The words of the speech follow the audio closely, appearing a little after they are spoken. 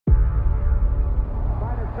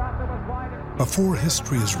Before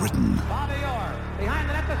history is written,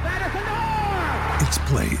 it's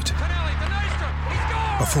played.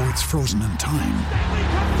 Before it's frozen in time,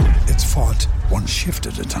 it's fought one shift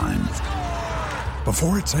at a time.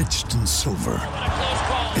 Before it's etched in silver,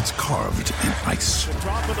 it's carved in ice.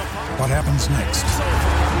 What happens next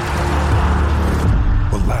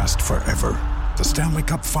will last forever. The Stanley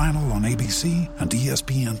Cup Final on ABC and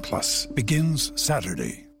ESPN Plus begins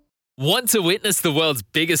Saturday. Want to witness the world's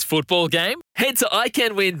biggest football game? Head to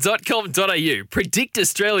iCanWin.com.au, predict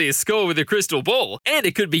Australia's score with a crystal ball, and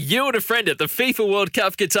it could be you and a friend at the FIFA World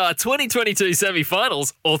Cup Qatar 2022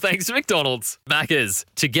 semi-finals, all thanks to McDonald's. Maccas,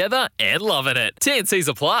 together and loving it. TNCs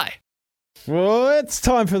apply. Well, it's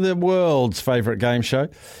time for the world's favourite game show.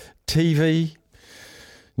 TV,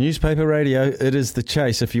 newspaper, radio, it is The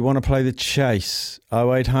Chase. If you want to play The Chase,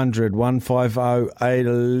 0800 150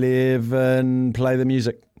 811, play the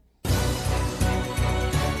music.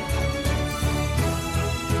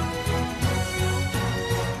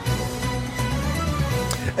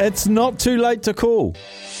 It's not too late to call.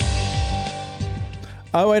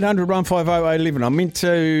 0800 150 811. I meant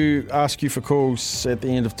to ask you for calls at the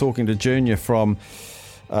end of talking to Junior from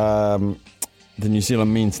the New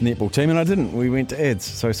Zealand men's netball team, and I didn't. We went to ads,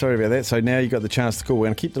 so sorry about that. So now you got the chance to call. We're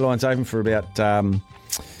going to keep the lines open for about,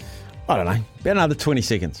 about another 20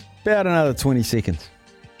 seconds. About another 20 seconds.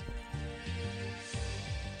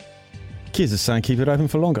 Kids are saying keep it open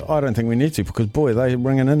for longer. I don't think we need to, because, boy, they're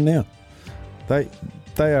ringing in now.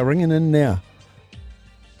 They are ringing in now.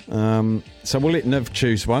 So we'll let Niv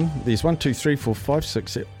choose one. There's 1, 2, 3, 4, 5,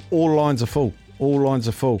 6. All lines are full. All lines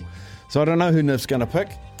are full. So I don't know who Niv's going to pick.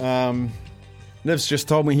 Niv's just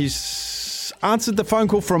told me he's answered the phone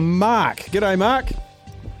call from Mark. G'day, Mark.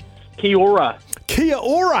 Kia ora. Kia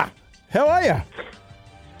ora. How are you?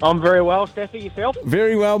 I'm very well, Staffy. Yourself?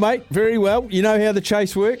 Very well, mate. Very well. You know how the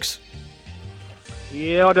chase works?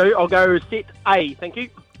 Yeah, I do. I'll go set A. Thank you.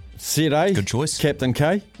 Set A. Good choice. Captain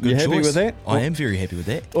K. Good you happy choice. with that? I am very happy with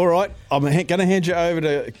that. All right. I'm going to hand you over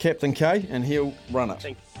to Captain K and he'll run it.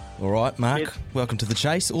 Thanks. All right, Mark, Yes. Welcome to the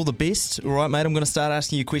chase. All the best. All right, mate, I'm going to start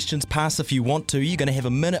asking you questions. Pass if you want to. You're going to have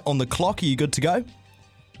a minute on the clock. Are you good to go?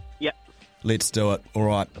 Yep. Let's do it. All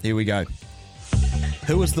right, here we go.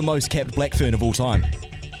 Who is the most capped Blackfern of all time?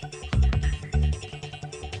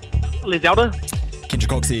 Les Elder. Kendra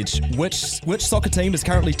Coxedge. Which soccer team is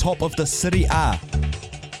currently top of the City A?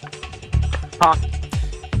 Pass.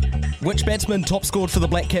 Which batsman top scored for the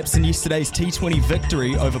Black Caps in yesterday's T20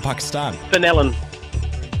 victory over Pakistan? Finn Allen.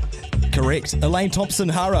 Correct. Elaine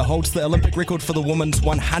Thompson-Hara holds the Olympic record for the women's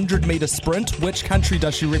 100-metre sprint. Which country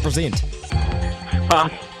does she represent?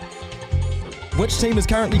 Pass. Which team is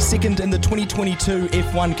currently second in the 2022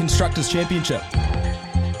 F1 Constructors' Championship?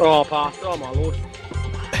 Oh, pass. Oh, my lord.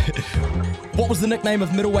 What was the nickname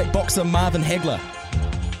of middleweight boxer Marvin Hagler?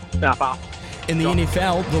 Nah, pass. In the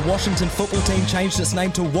NFL, the Washington football team changed its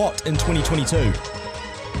name to what in 2022?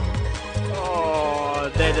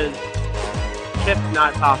 Oh, that is...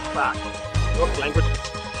 No, pass. What language?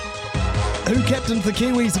 Who captained the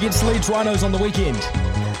Kiwis against Leeds Rhinos on the weekend?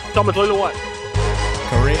 Thomas Lula-White.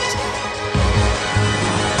 Correct.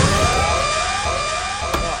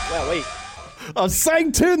 Oh, wowee. I was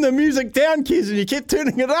saying turn the music down, Kez, and you kept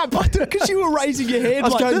turning it up. Because you were raising your hand I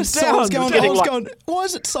was like going this. down. So I was Getting going, why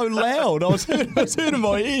is it so loud? I was hurting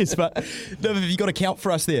my ears. But Niv, have you got a count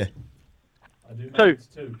for us there? I do.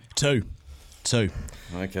 Two.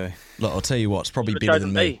 Okay. Look, I'll tell you what, it's probably Should've better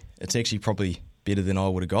chosen than me. me. It's actually probably better than I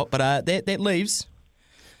would have got. But that leaves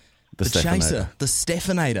The chaser, the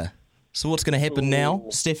Staffinator. So what's going to happen now,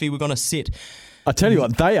 Steffi? We're going to set... I tell you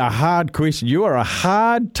what, they are hard questions. You are a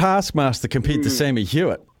hard taskmaster compared to Sammy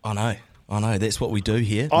Hewitt. I know. That's what we do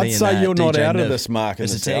here. I'd Me and, say you're not DJ out Niv. of this, Mark.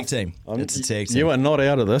 It's a tag team. It's a tag team. You are not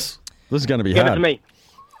out of this. This is going to be Give hard. it to me.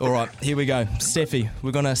 All right, here we go. Steffi,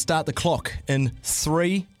 we're going to start the clock in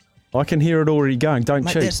 3. I can hear it already going. Don't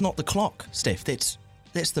Mate, cheat. that's not the clock, Steph.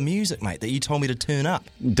 That's the music, mate, that you told me to turn up.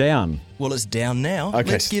 Down. Well, it's down now.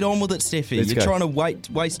 Okay. Let's get on with it, Steffi. Let's You're go. trying to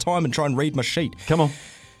waste time and try and read my sheet. Come on.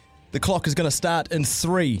 The clock is going to start in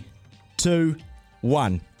 3, 2,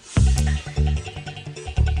 1.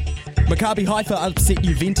 Maccabi Haifa upset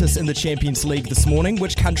Juventus in the Champions League this morning.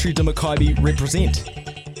 Which country do Maccabi represent?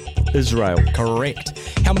 Israel. Correct.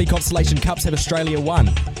 How many Constellation Cups have Australia won?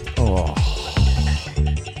 Oh.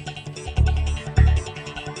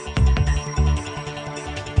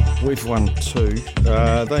 We've won 2.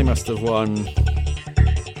 They must have won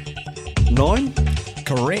 9.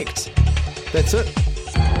 Correct. That's it.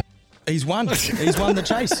 He's won. He's won the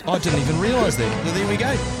chase. I didn't even realise that. Well, there we go.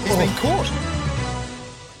 He's been caught.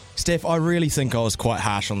 Steph, I really think I was quite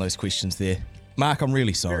harsh on those questions there. Mark, I'm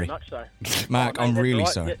really sorry. Very much so. Mark, Oh, mate, I'm that's really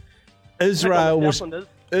right. sorry. Yeah.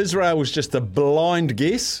 Israel was just a blind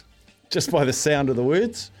guess, just by the sound of the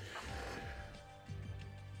words.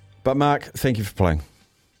 But Mark, thank you for playing.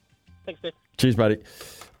 Thanks, Beth. Cheers, buddy.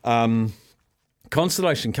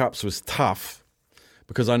 Constellation Cups was tough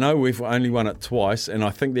because I know we've only won it twice, and I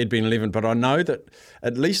think there'd been 11, but I know that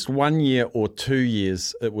at least 1 year or 2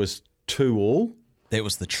 years it was 2-2. That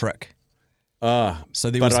was the trick. but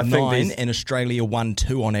So there was I think 9 and Australia won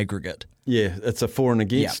 2 on aggregate. Yeah, it's a for and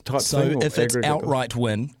against type so thing. So if it's aggregate. outright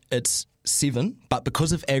win, it's 7. But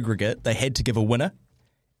because of aggregate, they had to give a winner,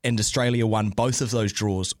 and Australia won both of those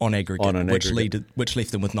draws on aggregate, which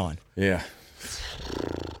left them with 9. Yeah.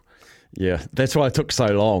 Yeah, that's why it took so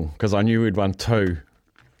long, because I knew we'd won 2,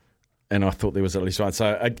 and I thought there was at least 1.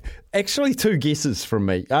 So actually 2 guesses from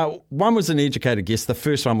me. One was an educated guess. The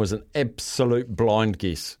first one was an absolute blind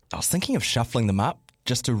guess. I was thinking of shuffling them up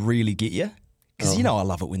just to really get you. Because you know I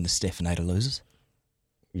love it when the Staffinator loses.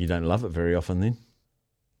 You don't love it very often then?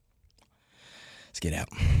 Let's get out.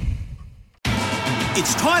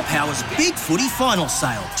 It's Tyre Power's Big Footy Final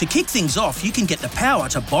Sale. To kick things off, you can get the power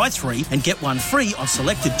to buy 3 and get 1 free on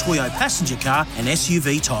selected Toyo passenger car and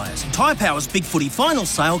SUV tyres. Tyre Power's Big Footy Final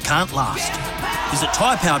Sale can't last. Visit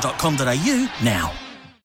tyrepower.com.au now.